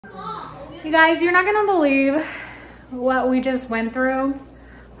You guys, you're not gonna believe what we just went through.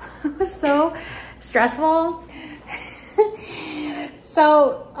 It was so stressful.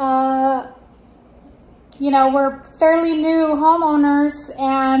 So, you know, we're fairly new homeowners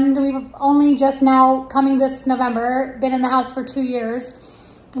and we've only just now, coming this November, been in the house for 2 years.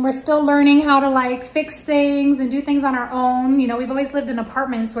 And we're still learning how to like fix things and do things on our own. You know, we've always lived in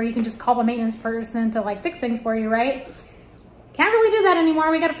apartments where you can just call a maintenance person to like fix things for you, right? Can't really do that anymore.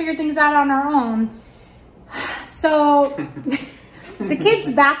 We got to figure things out on our own. So the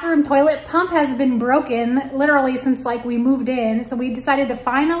kids' bathroom toilet pump has been broken literally since like we moved in. So we decided to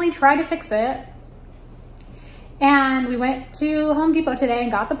finally try to fix it. And we went to Home Depot today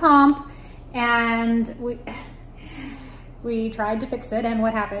and got the pump, and we tried to fix it, and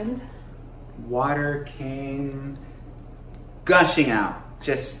what happened? Water came gushing out.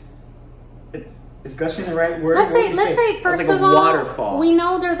 Just, is gushing the right word? Let's say first of all, waterfall. We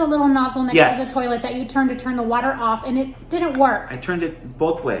know there's a little nozzle next to the toilet that you turn to turn the water off, and it didn't work. I turned it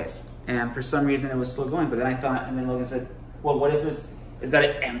both ways, and for some reason it was still going, but then I thought, and then Logan said, well, what if it's got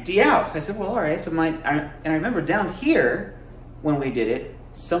to empty out? So I said, well, all right. So and I remember down here when we did it,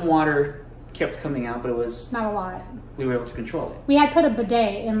 some water kept coming out, but it was not a lot. We were able to control it. We had put a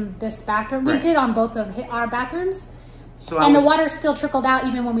bidet in this bathroom. Right. We did on both of our bathrooms. So the water still trickled out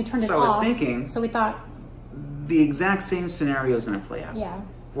even when we turned it off. So I was thinking, so we thought the exact same scenario is going to play out. Yeah.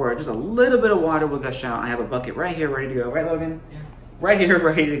 Where just a little bit of water will gush out. I have a bucket right here ready to go. Right, Logan? Yeah. Right here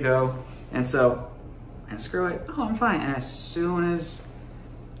ready to go. And so I screw it. Oh, I'm fine. And as soon as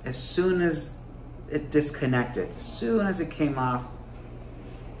it disconnected, as soon as it came off,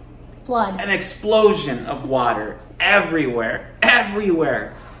 flood. An explosion of water everywhere.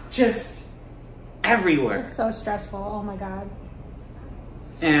 Just everywhere. It's so stressful. Oh my God.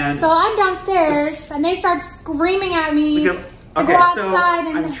 And so I'm downstairs and they start screaming at me to go outside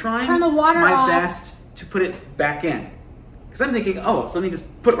and turn the water off. I'm trying my best to put it back in. Because I'm thinking, oh, so let me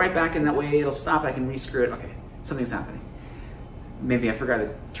just put it right back in, that way it'll stop, I can re-screw it. Okay, something's happening. Maybe I forgot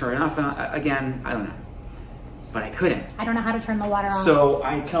to turn it off again, I don't know. But I couldn't. I don't know how to turn the water off. So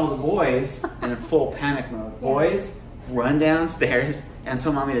I tell the boys in a full panic mode, boys, run downstairs and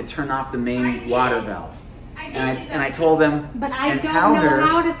tell mommy to turn off the main water valve. And I told them, but I don't know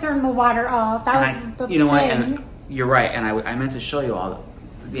how to turn the water off. That was the thing. You know what? And you're right. And I meant to show you all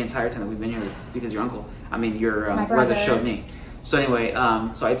the entire time that we've been here because your brother showed me. So anyway,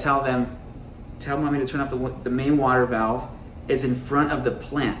 so I tell them, tell mommy to turn off the main water valve. It's in front of the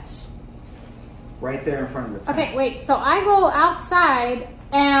plants. Right there in front of the plants. Okay, wait. So I go outside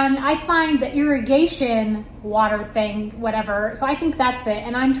and I find the irrigation water thing, whatever. So I think that's it.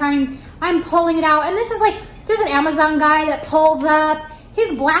 And I'm pulling it out. And this is like, there's an Amazon guy that pulls up.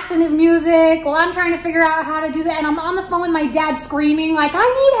 He's blasting his music while I'm trying to figure out how to do that. And I'm on the phone with my dad screaming like, I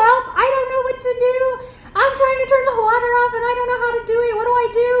need help. I don't know what to do. I'm trying to turn the water off and I don't know how to do it. What do I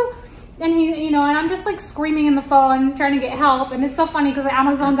do? And he, and I'm just like screaming in the phone, trying to get help. And it's so funny because the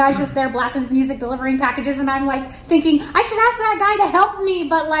Amazon guy's just there blasting his music, delivering packages. And I'm like thinking, I should ask that guy to help me.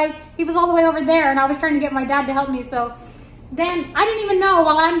 But like, he was all the way over there and I was trying to get my dad to help me. So then I didn't even know,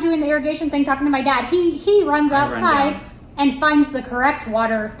 while I'm doing the irrigation thing, talking to my dad, he runs outside and finds the correct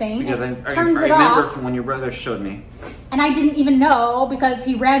water thing. Because I remember from when your brother showed me. And I didn't even know because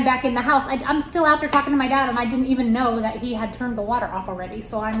he ran back in the house. I'm still out there talking to my dad and I didn't even know that he had turned the water off already.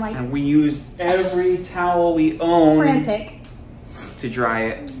 So I'm like... And we used every towel we own. Frantic. To dry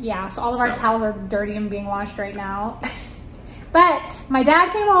it. Yeah, so all of our towels are dirty and being washed right now. But my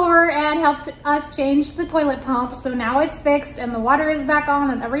dad came over and helped us change the toilet pump. So now it's fixed and the water is back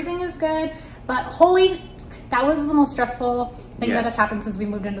on and everything is good. But that was the most stressful thing that has happened since we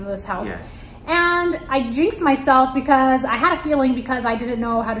moved into this house. Yes. And I jinxed myself because I had a feeling, because I didn't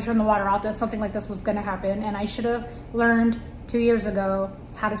know how to turn the water off, that something like this was going to happen. And I should have learned 2 years ago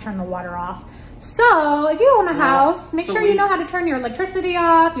how to turn the water off. So if you own a house, make sure you know how to turn your electricity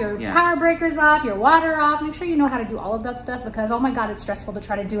off, your power breakers off, your water off. Make sure you know how to do all of that stuff because, oh my God, it's stressful to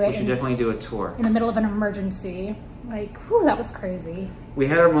try to do it. We should definitely do a tour. In the middle of an emergency. Like, whew, that was crazy. We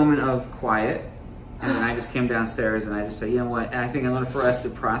had a moment of quiet. And then I just came downstairs and I just said, you know what? And I think in order for us to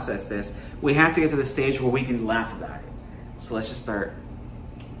process this, we have to get to the stage where we can laugh about it. So let's just start.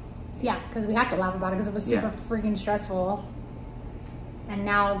 Yeah, because we have to laugh about it because it was super freaking stressful. And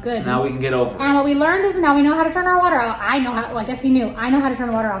now, good. So now we can get over it. And what we learned is now we know how to turn our water off. I guess he knew. I know how to turn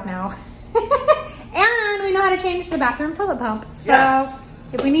the water off now. And we know how to change the bathroom toilet pump. So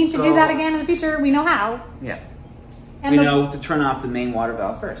if we need to do that again in the future, we know how. Yeah. And we know to turn off the main water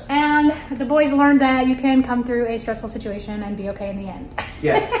valve first. And the boys learned that you can come through a stressful situation and be okay in the end.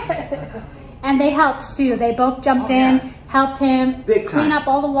 Yes. And they helped too. They both jumped in, helped him clean up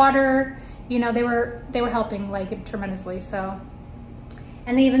all the water. you know, they were helping like tremendously. So,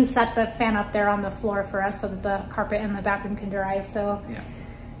 and they even set the fan up there on the floor for us so that the carpet in the bathroom can dry. So yeah.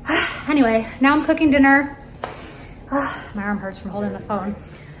 Anyway, now I'm cooking dinner. Oh, my arm hurts from holding the phone.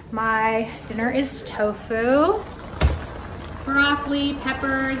 My dinner is tofu, broccoli,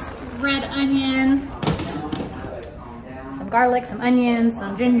 peppers, red onion, some garlic, some onions,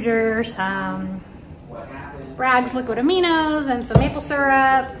 some ginger, some Bragg's liquid aminos, and some maple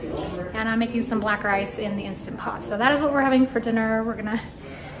syrup. And I'm making some black rice in the Instant Pot. So that is what we're having for dinner. We're gonna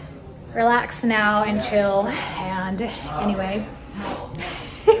relax now and chill. And anyway,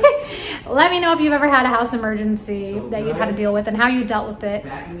 let me know if you've ever had a house emergency that you've had to deal with and how you dealt with it.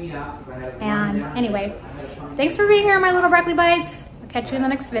 And anyway, thanks for being here, my little broccoli bites. I'll catch you in the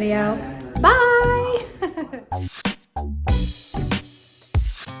next video. Bye.